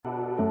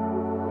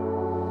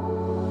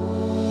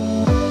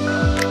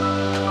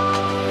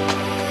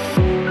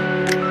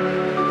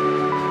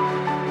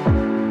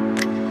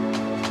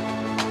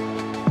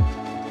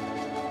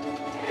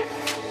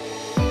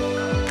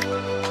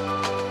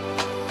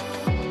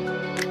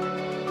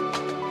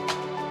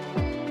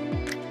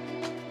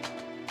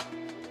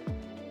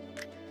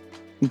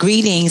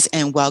Greetings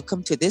and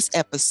welcome to this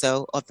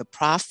episode of The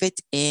Profit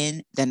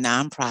in the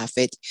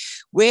Nonprofit,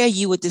 where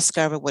you will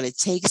discover what it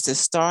takes to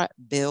start,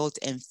 build,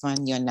 and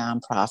fund your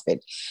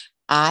nonprofit.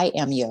 I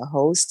am your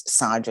host,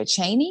 Sandra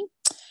Cheney,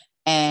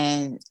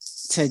 and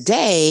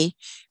today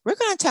we're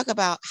going to talk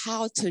about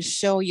how to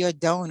show your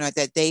donor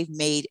that they've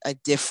made a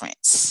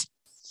difference.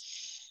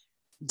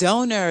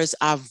 Donors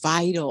are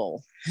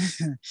vital,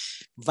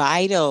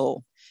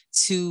 vital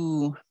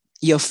to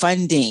your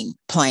funding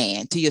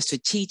plan, to your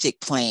strategic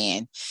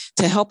plan,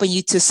 to helping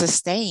you to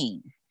sustain.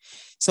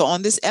 So,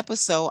 on this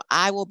episode,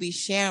 I will be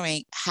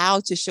sharing how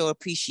to show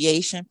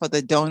appreciation for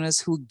the donors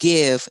who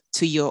give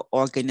to your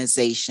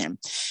organization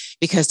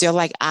because they're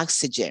like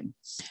oxygen.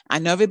 I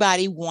know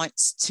everybody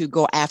wants to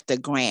go after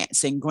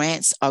grants, and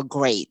grants are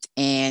great,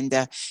 and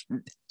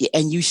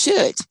you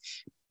should,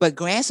 but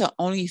grants are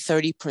only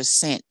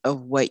 30%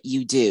 of what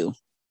you do.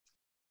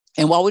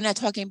 And while we're not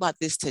talking about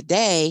this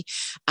today,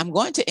 I'm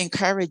going to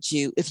encourage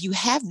you, if you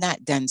have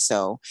not done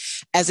so,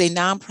 as a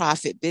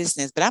nonprofit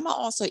business, but I'm going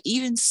to also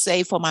even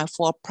say for my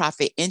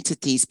for-profit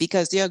entities,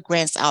 because there are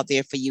grants out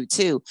there for you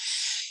too.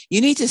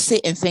 You need to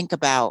sit and think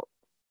about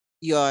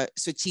your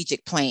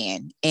strategic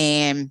plan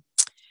and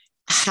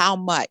how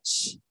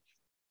much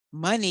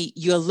money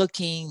you're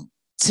looking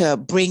to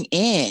bring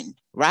in,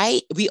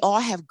 right? We all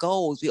have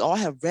goals. We all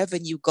have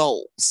revenue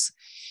goals.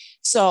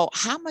 So,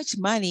 how much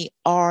money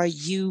are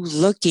you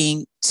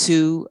looking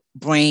to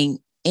bring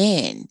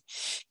in?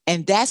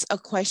 And that's a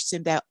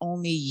question that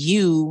only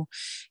you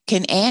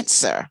can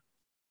answer.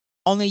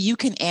 Only you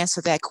can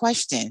answer that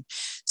question.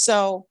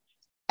 So,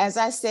 as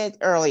I said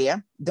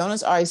earlier,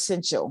 donors are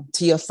essential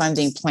to your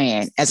funding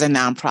plan as a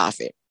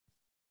nonprofit.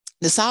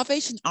 The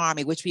Salvation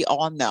Army, which we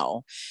all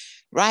know,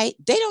 right?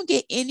 They don't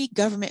get any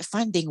government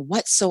funding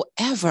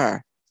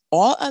whatsoever.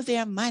 All of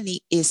their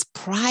money is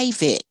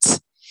private.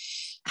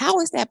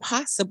 How is that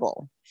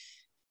possible?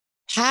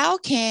 How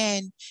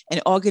can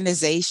an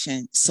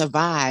organization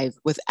survive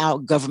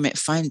without government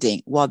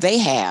funding? Well, they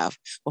have.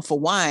 Well, for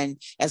one,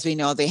 as we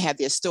know, they have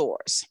their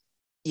stores.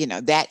 They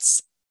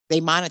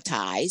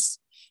monetize.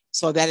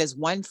 So that is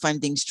one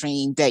funding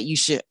stream that you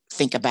should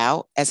think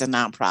about as a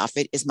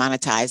nonprofit is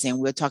monetizing.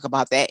 We'll talk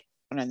about that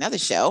on another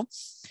show.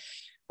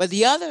 But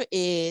the other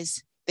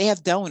is they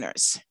have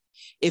donors.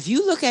 If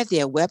you look at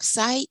their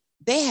website,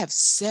 they have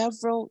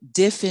several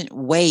different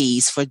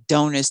ways for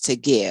donors to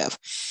give.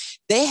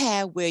 They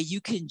have where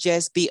you can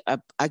just be,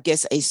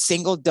 a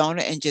single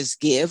donor and just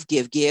give,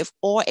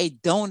 or a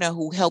donor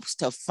who helps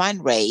to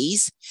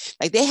fundraise.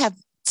 Like they have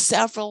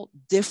several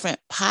different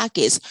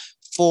pockets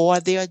for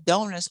their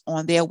donors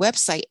on their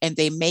website, and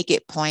they make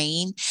it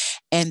plain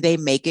and they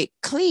make it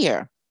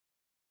clear.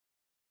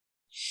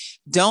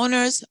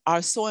 Donors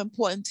are so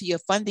important to your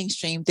funding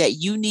stream that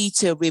you need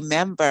to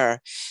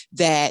remember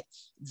that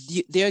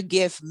their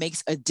gift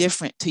makes a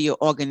difference to your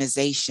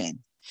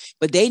organization,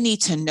 but they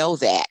need to know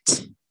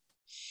that.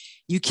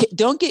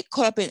 Don't get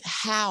caught up in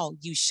how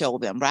you show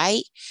them,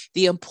 right?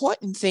 The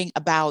important thing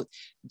about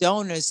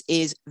donors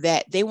is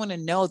that they want to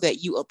know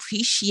that you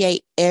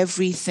appreciate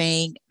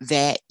everything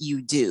that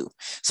you do.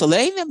 So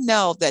letting them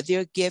know that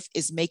their gift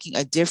is making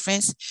a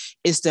difference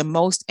is the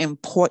most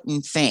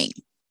important thing.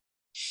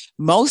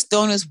 Most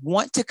donors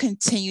want to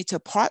continue to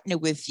partner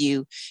with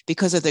you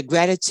because of the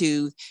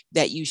gratitude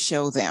that you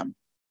show them.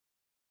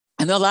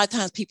 I know a lot of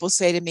times people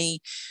say to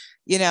me,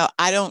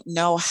 I don't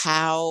know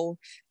how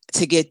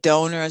to get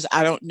donors.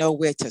 I don't know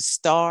where to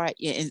start.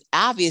 And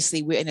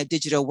obviously, we're in a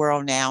digital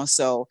world now.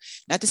 So,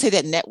 not to say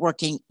that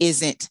networking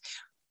isn't,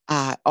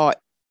 or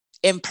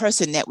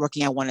in-person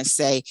networking, I want to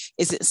say,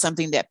 isn't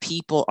something that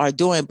people are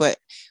doing. But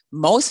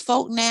most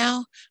folk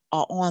now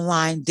are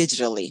online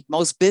digitally.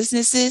 Most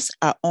businesses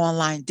are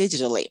online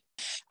digitally.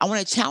 I want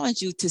to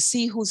challenge you to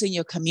see who's in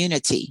your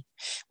community,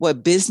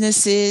 what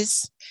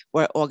businesses,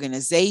 what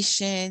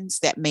organizations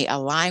that may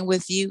align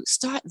with you.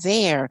 Start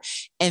there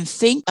and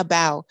think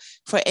about,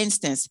 for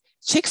instance,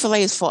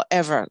 Chick-fil-A is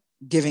forever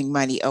giving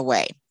money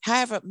away.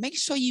 However, make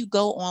sure you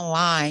go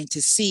online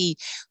to see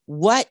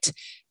what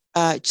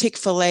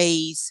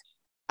Chick-fil-A's,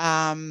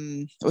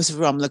 what's the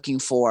word I'm looking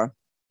for?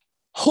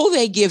 Who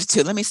they give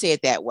to. Let me say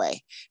it that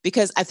way,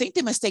 because I think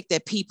the mistake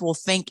that people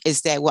think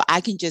is that, well, I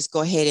can just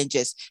go ahead and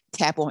just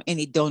tap on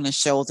any donor's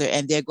shoulder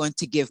and they're going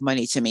to give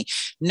money to me.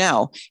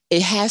 No,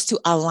 it has to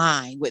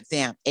align with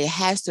them. It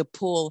has to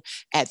pull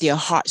at their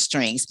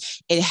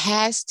heartstrings. It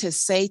has to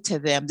say to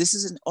them, this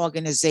is an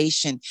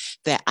organization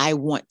that I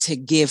want to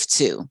give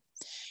to,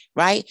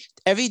 right?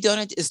 Every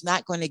donor is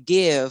not going to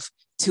give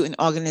to an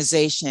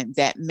organization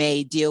that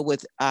may deal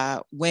with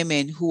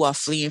women who are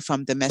fleeing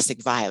from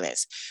domestic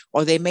violence,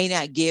 or they may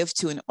not give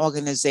to an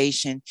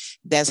organization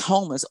that's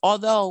homeless,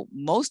 although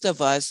most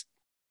of us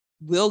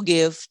will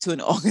give to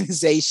an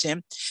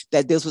organization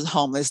that deals with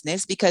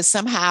homelessness because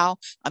somehow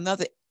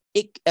another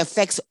it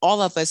affects all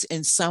of us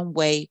in some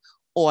way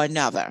or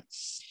another,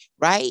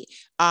 right?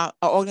 Our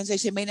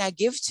organization may not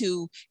give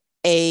to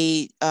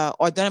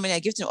or donate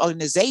a gift to an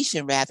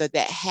organization rather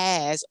that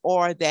has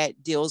or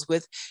that deals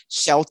with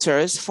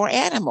shelters for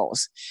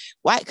animals.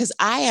 Why? Because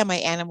I am an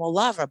animal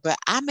lover, but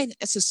I may not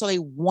necessarily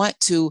want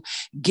to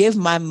give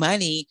my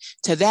money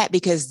to that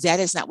because that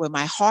is not where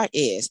my heart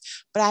is.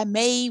 But I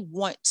may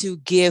want to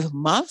give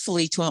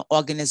monthly to an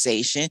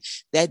organization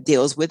that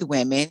deals with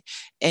women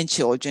and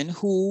children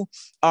who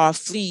are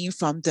fleeing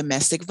from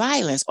domestic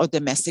violence or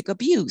domestic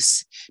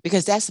abuse,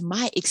 because that's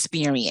my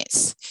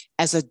experience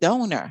as a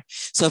donor.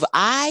 So if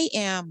I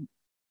am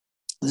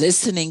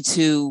listening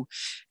to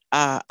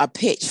a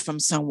pitch from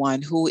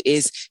someone who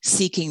is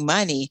seeking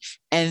money,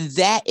 and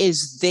that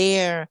is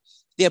their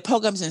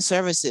programs and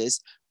services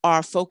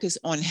are focused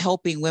on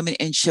helping women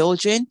and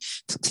children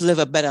to live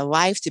a better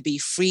life, to be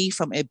free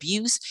from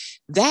abuse,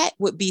 that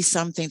would be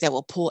something that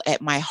will pull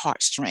at my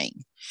heartstring.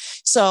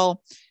 So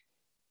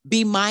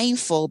be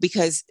mindful,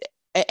 because,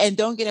 and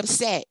don't get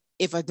upset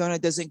if a donor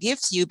doesn't give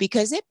to you,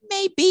 because it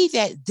may be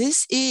that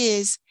this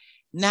is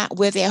not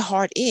where their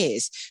heart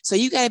is. So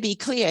you got to be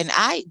clear. And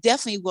I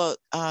definitely will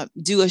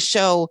do a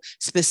show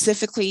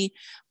specifically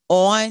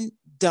on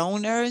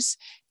donors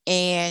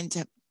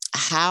and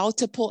how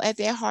to pull at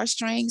their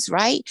heartstrings,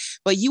 right?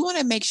 But you want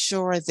to make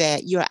sure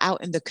that you're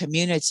out in the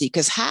community,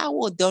 because how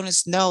will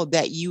donors know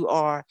that you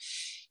are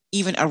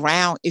even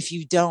around if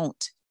you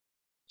don't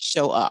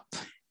show up,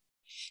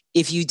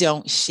 if you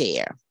don't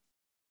share,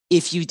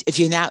 if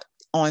you're not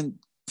on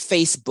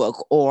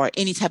Facebook or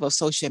any type of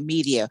social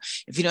media,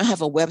 if you don't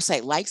have a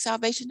website like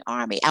Salvation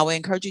Army, I would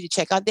encourage you to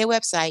check out their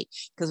website,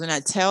 because when I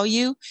tell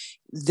you,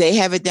 they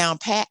have it down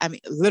pat. I mean,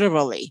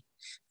 literally,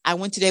 I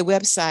went to their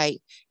website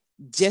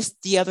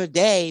just the other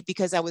day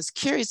because I was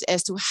curious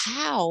as to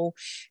how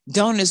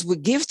donors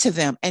would give to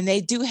them. And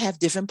they do have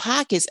different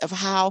pockets of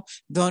how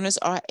donors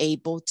are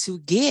able to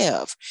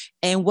give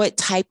and what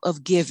type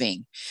of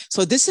giving.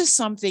 So this is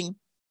something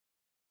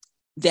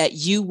that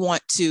you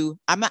want to,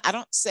 I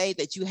don't say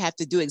that you have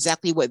to do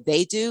exactly what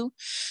they do,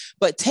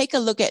 but take a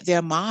look at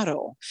their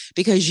model,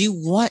 because you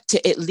want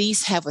to at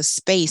least have a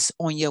space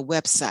on your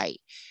website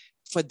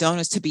for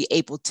donors to be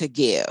able to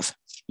give.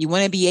 You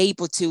want to be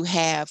able to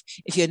have,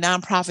 if your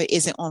nonprofit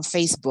isn't on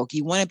Facebook,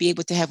 you want to be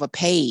able to have a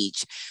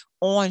page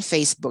on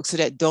Facebook so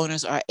that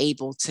donors are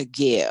able to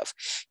give.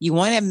 You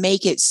want to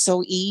make it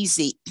so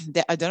easy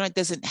that a donor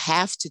doesn't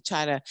have to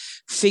try to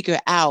figure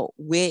out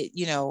where,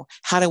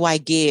 how do I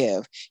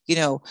give?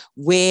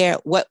 Where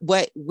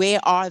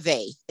are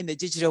they in the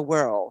digital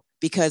world?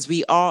 Because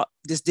we are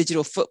this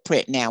digital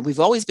footprint now. We've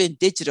always been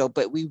digital,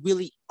 but we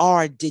really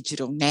are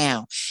digital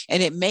now.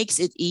 And it makes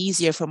it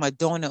easier from a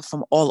donor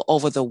from all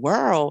over the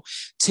world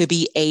to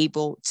be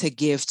able to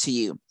give to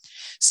you.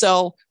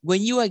 So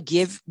when a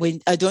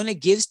donor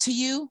gives to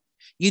you,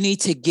 you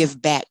need to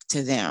give back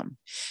to them,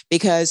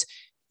 because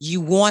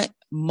you want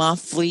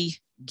monthly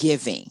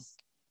giving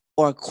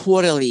or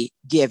quarterly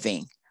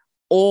giving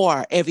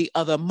or every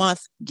other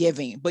month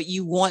giving, but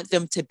you want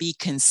them to be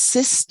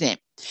consistent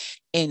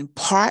in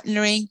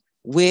partnering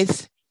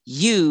with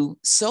you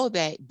so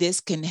that this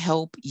can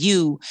help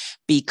you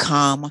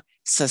become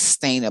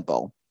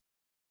sustainable.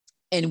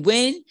 And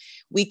when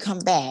we come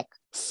back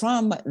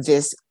from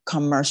this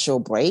commercial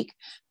break,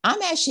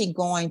 I'm actually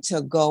going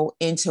to go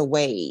into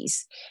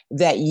ways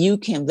that you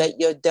can let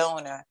your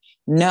donor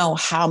know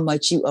how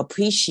much you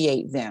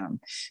appreciate them.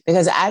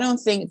 Because I don't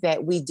think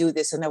that we do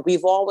this enough.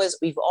 We've all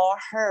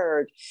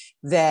heard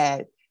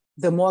that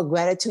the more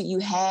gratitude you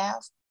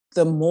have,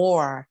 the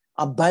more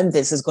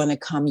abundance is going to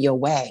come your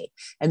way.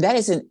 And that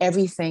is in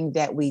everything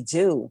that we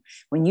do.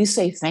 When you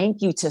say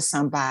thank you to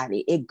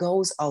somebody, it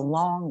goes a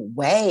long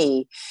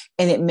way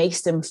and it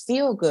makes them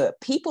feel good.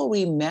 People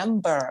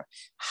remember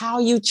how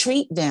you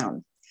treat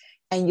them.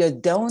 And your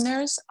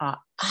donors are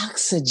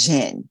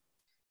oxygen.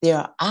 They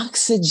are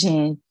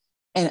oxygen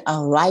and a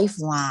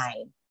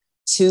lifeline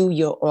to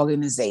your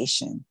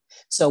organization.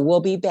 So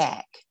we'll be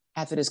back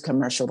after this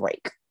commercial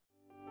break.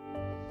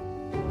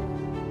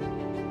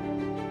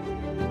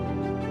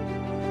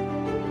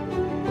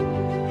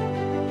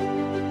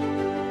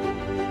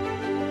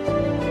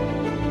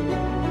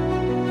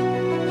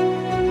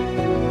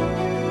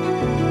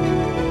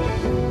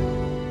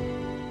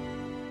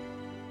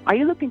 Are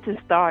you looking to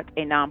start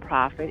a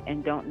nonprofit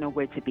and don't know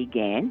where to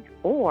begin?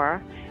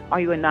 Or are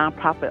you a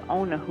nonprofit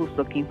owner who's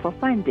looking for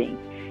funding?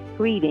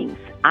 Greetings.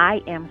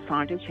 I am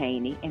Sandra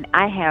Cheney, and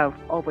I have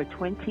over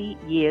 20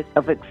 years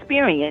of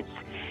experience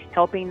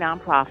helping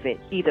nonprofits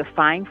either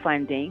find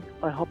funding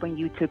or helping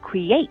you to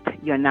create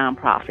your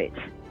nonprofit.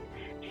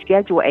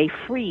 Schedule a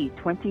free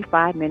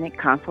 25-minute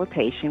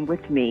consultation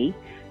with me,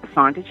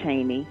 Sandra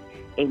Cheney,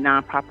 a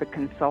nonprofit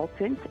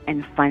consultant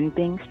and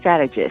funding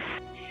strategist.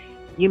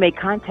 You may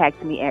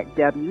contact me at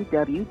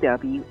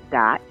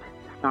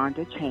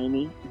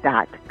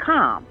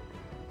www.sandracheney.com.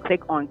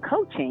 Click on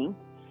coaching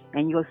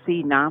and you'll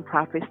see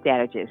nonprofit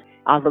strategist.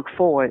 I look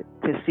forward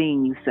to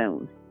seeing you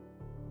soon.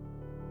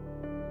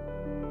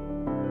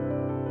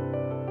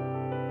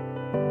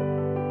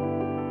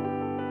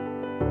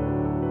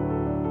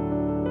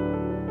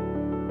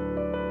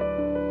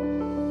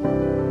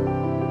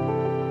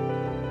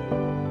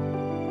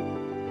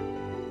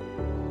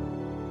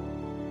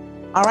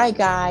 All right,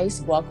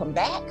 guys, welcome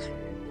back.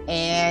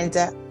 And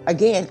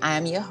again, I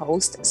am your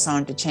host,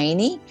 Sandra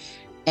Cheney,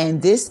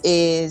 and this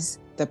is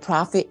the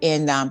Profit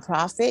in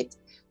Nonprofit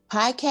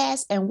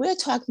podcast. And we're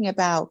talking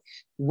about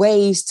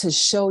ways to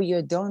show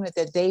your donor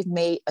that they've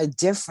made a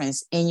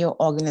difference in your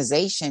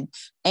organization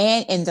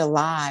and in the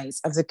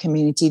lives of the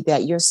community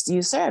that you're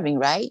serving,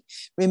 right?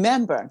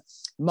 Remember,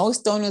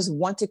 most donors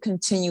want to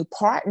continue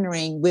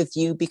partnering with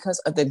you because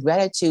of the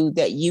gratitude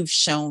that you've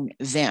shown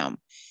them.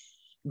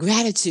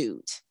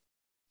 Gratitude.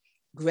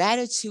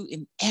 Gratitude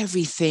in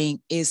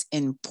everything is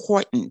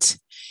important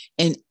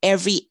in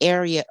every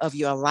area of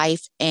your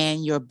life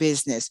and your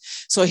business.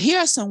 So here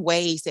are some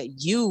ways that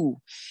you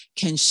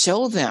can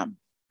show them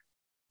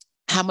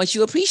how much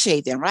you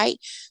appreciate them, right?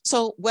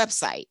 So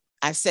website.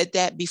 I said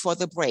that before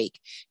the break.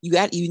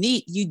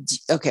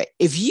 Okay.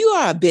 If you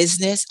are a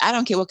business, I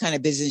don't care what kind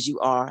of business you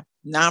are,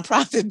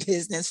 nonprofit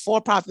business,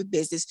 for-profit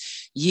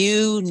business,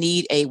 you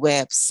need a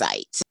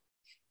website.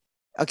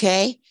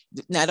 Okay.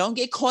 Now don't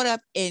get caught up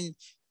in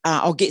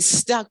or get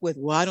stuck with,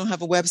 well, I don't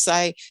have a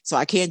website, so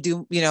I can't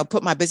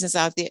put my business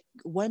out there.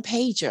 One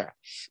pager,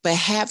 but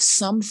have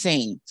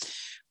something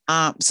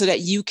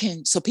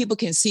so people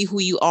can see who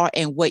you are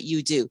and what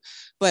you do.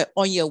 But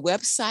on your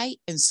website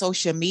and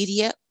social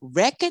media,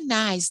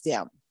 recognize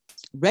them.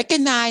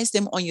 Recognize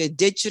them on your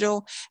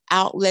digital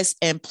outlets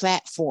and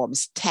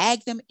platforms.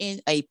 Tag them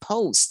in a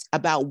post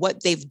about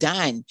what they've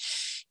done.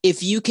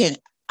 If you can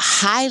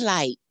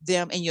highlight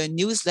them in your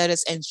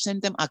newsletters and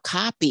send them a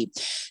copy.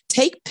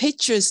 Take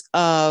pictures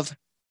of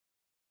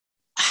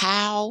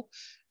how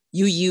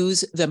you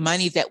use the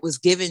money that was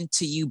given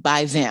to you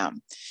by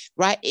them,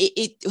 right?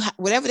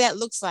 Whatever that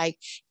looks like,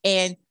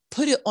 and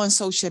put it on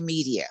social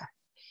media.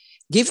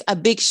 Give a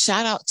big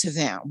shout out to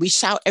them. We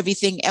shout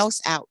everything else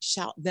out,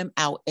 shout them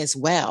out as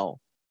well,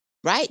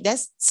 right?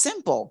 That's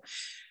simple.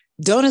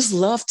 Donors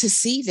love to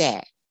see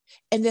that.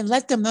 And then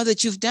let them know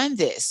that you've done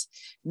this.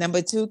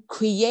 Number 2,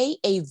 create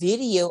a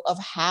video of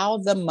how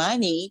the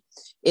money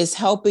is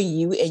helping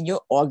you in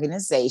your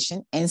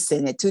organization and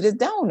send it to the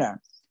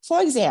donor.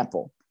 For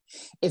example,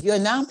 if your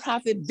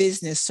nonprofit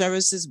business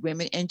services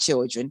women and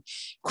children,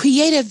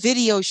 create a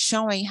video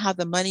showing how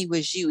the money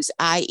was used,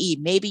 i.e.,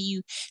 maybe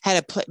you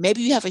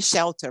have a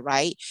shelter,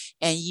 right?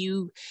 And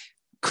you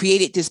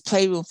created this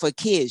playroom for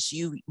kids.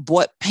 You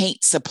bought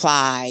paint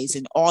supplies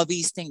and all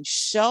these things.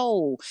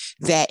 Show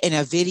that in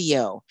a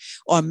video.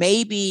 Or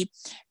maybe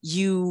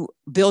you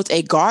built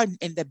a garden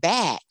in the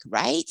back,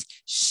 right?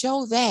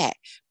 Show that,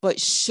 but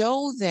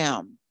show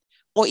them.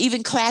 Or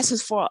even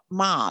classes for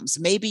moms.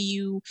 Maybe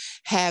you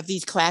have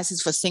these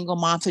classes for single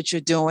moms that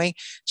you're doing.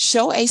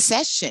 Show a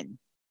session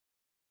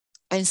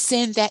and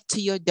send that to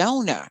your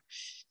donor,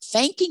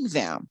 thanking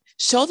them.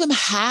 Show them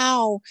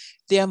how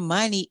their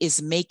money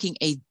is making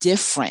a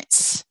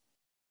difference.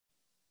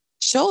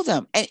 Show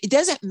them. And it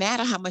doesn't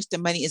matter how much the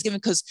money is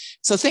given,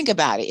 so think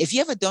about it. If you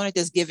have a donor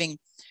that's giving,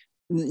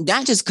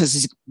 not just because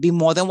it's be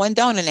more than one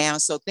donor now.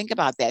 So think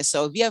about that.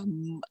 So if you have,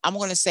 I'm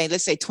going to say,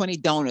 let's say 20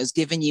 donors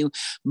giving you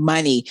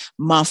money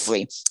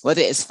monthly,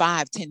 whether it's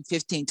 $5, $10,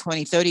 $15,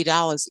 $20,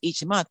 $30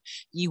 each month,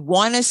 you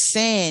want to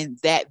send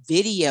that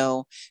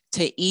video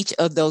to each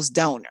of those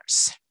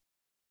donors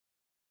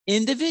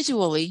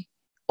individually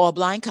or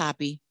blind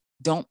copy.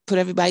 Don't put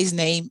everybody's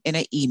name in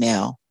an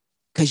email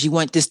because you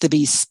want this to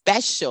be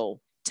special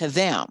to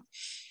them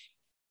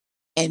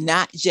and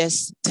not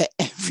just to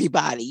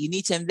everybody. You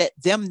need to let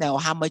them know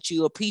how much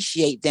you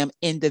appreciate them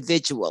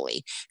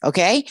individually.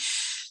 Okay.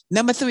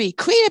 Number 3,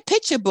 create a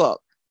picture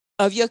book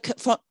of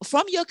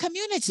from your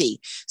community.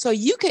 So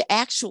you could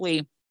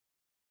actually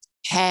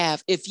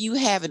if you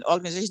have an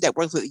organization that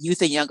works with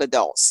youth and young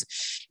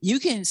adults, you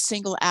can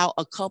single out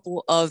a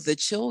couple of the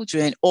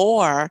children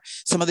or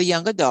some of the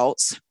young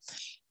adults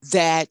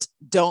that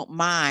don't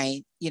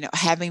mind,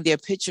 having their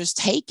pictures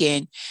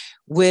taken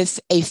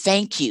with a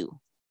thank you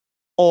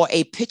or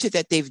a picture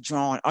that they've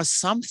drawn or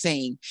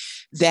something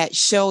that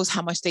shows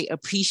how much they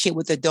appreciate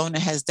what the donor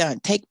has done.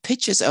 Take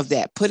pictures of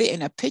that, put it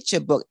in a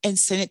picture book and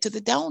send it to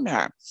the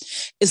donor.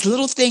 It's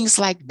little things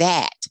like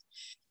that.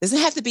 Doesn't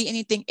have to be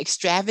anything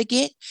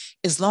extravagant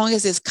as long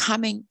as it's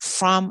coming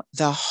from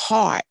the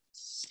heart.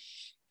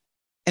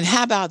 And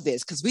how about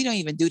this? Because we don't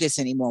even do this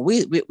anymore.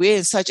 We're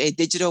in such a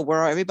digital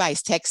world.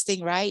 Everybody's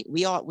texting, right?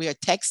 We are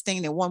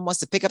texting. No one wants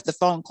to pick up the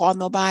phone, call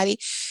nobody.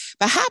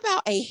 But how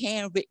about a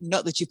handwritten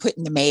note that you put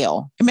in the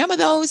mail? Remember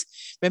those?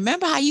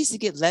 Remember how you used to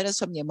get letters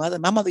from your mother?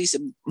 My mother used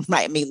to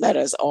write me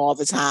letters all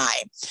the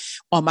time.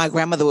 Or my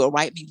grandmother would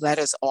write me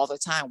letters all the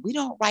time. We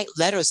don't write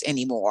letters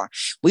anymore.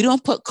 We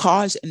don't put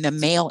cards in the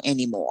mail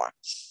anymore,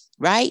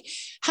 right?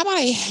 How about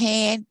a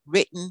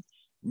handwritten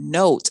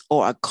note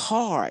or a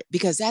card?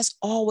 Because that's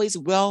always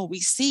well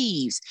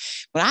received.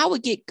 When I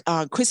would get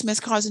Christmas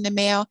cards in the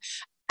mail,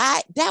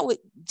 that would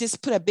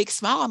just put a big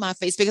smile on my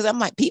face because I'm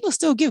like, people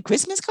still give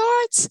Christmas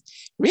cards?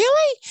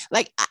 Really?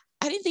 Like,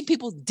 I didn't think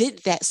people did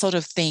that sort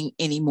of thing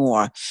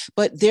anymore,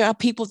 but there are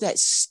people that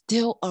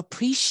still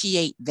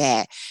appreciate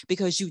that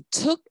because you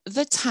took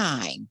the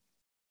time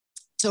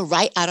to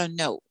write out a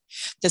note,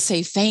 to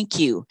say thank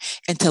you,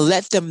 and to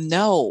let them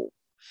know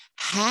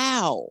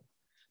how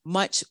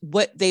much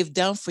what they've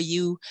done for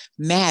you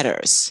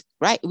matters,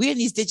 right? We're in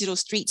these digital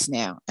streets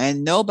now,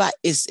 and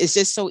it's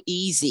just so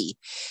easy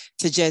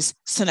to just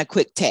send a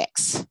quick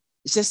text.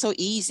 It's just so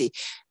easy.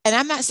 And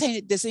I'm not saying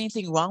that there's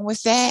anything wrong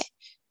with that,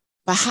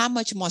 but how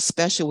much more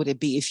special would it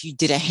be if you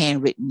did a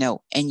handwritten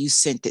note and you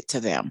sent it to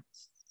them?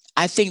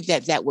 I think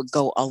that that would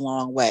go a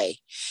long way.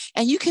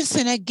 And you can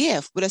send a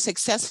gift with a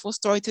successful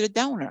story to the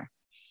donor.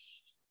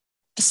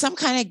 Some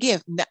kind of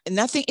gift,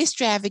 nothing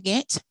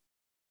extravagant,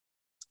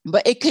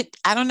 but it could,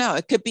 I don't know,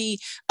 it could be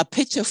a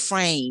picture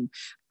frame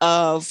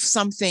of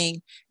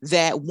something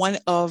that one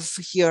of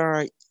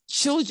your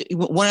children,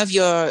 one of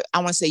your, I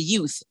want to say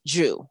youth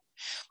drew.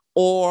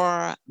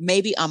 Or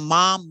maybe a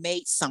mom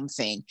made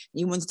something.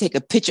 You want to take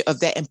a picture of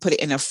that and put it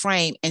in a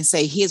frame and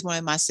say, here's one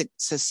of my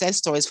success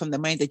stories from the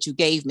money that you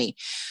gave me.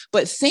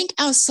 But think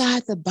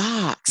outside the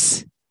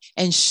box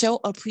and show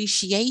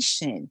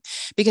appreciation,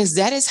 because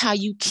that is how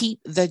you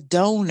keep the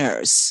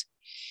donors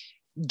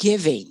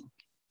giving.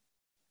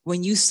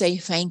 When you say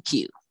thank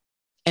you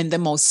in the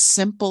most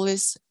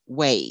simplest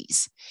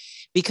ways,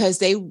 because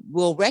they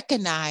will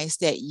recognize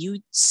that you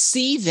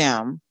see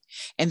them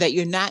and that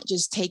you're not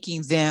just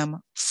taking them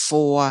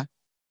for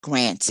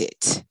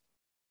granted.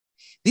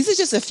 These are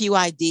just a few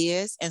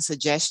ideas and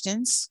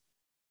suggestions.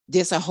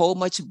 There's a whole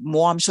much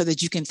more, I'm sure,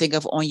 that you can think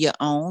of on your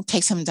own.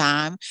 Take some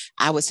time,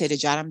 I would say, to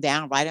jot them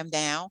down, write them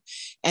down,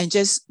 and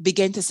just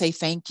begin to say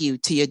thank you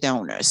to your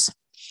donors.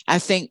 I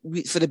think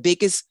for the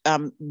biggest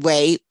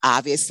way,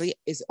 obviously,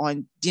 is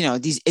on,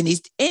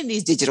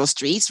 these digital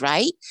streets,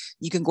 right?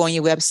 You can go on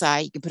your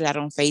website, you can put it out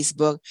on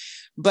Facebook,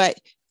 but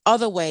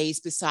other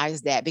ways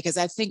besides that, because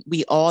I think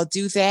we all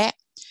do that.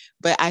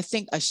 But I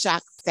think a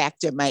shock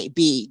factor might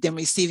be them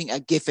receiving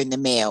a gift in the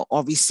mail,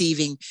 or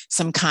receiving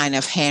some kind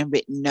of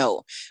handwritten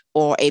note,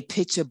 or a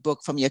picture book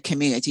from your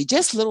community,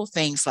 just little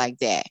things like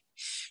that.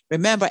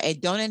 Remember, a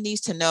donor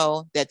needs to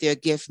know that their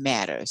gift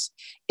matters,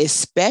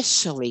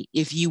 especially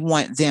if you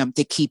want them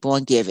to keep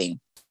on giving.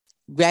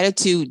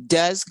 Gratitude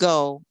does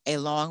go a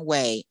long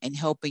way in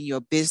helping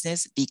your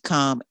business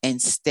become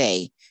and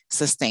stay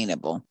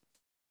sustainable.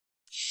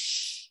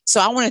 So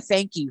I want to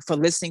thank you for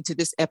listening to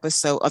this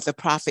episode of The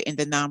Profit in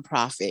the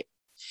Nonprofit.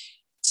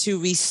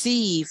 To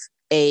receive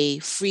a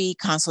free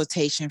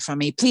consultation from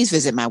me, please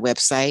visit my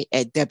website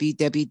at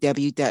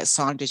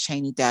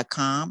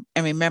www.sandrachaney.com.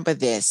 And remember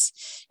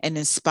this: an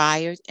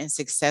inspired and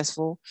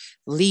successful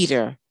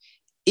leader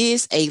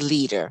is a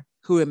leader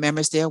who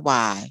remembers their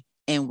why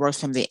and works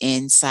from the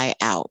inside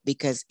out,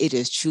 because it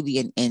is truly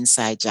an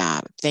inside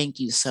job. Thank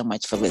you so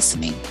much for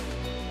listening.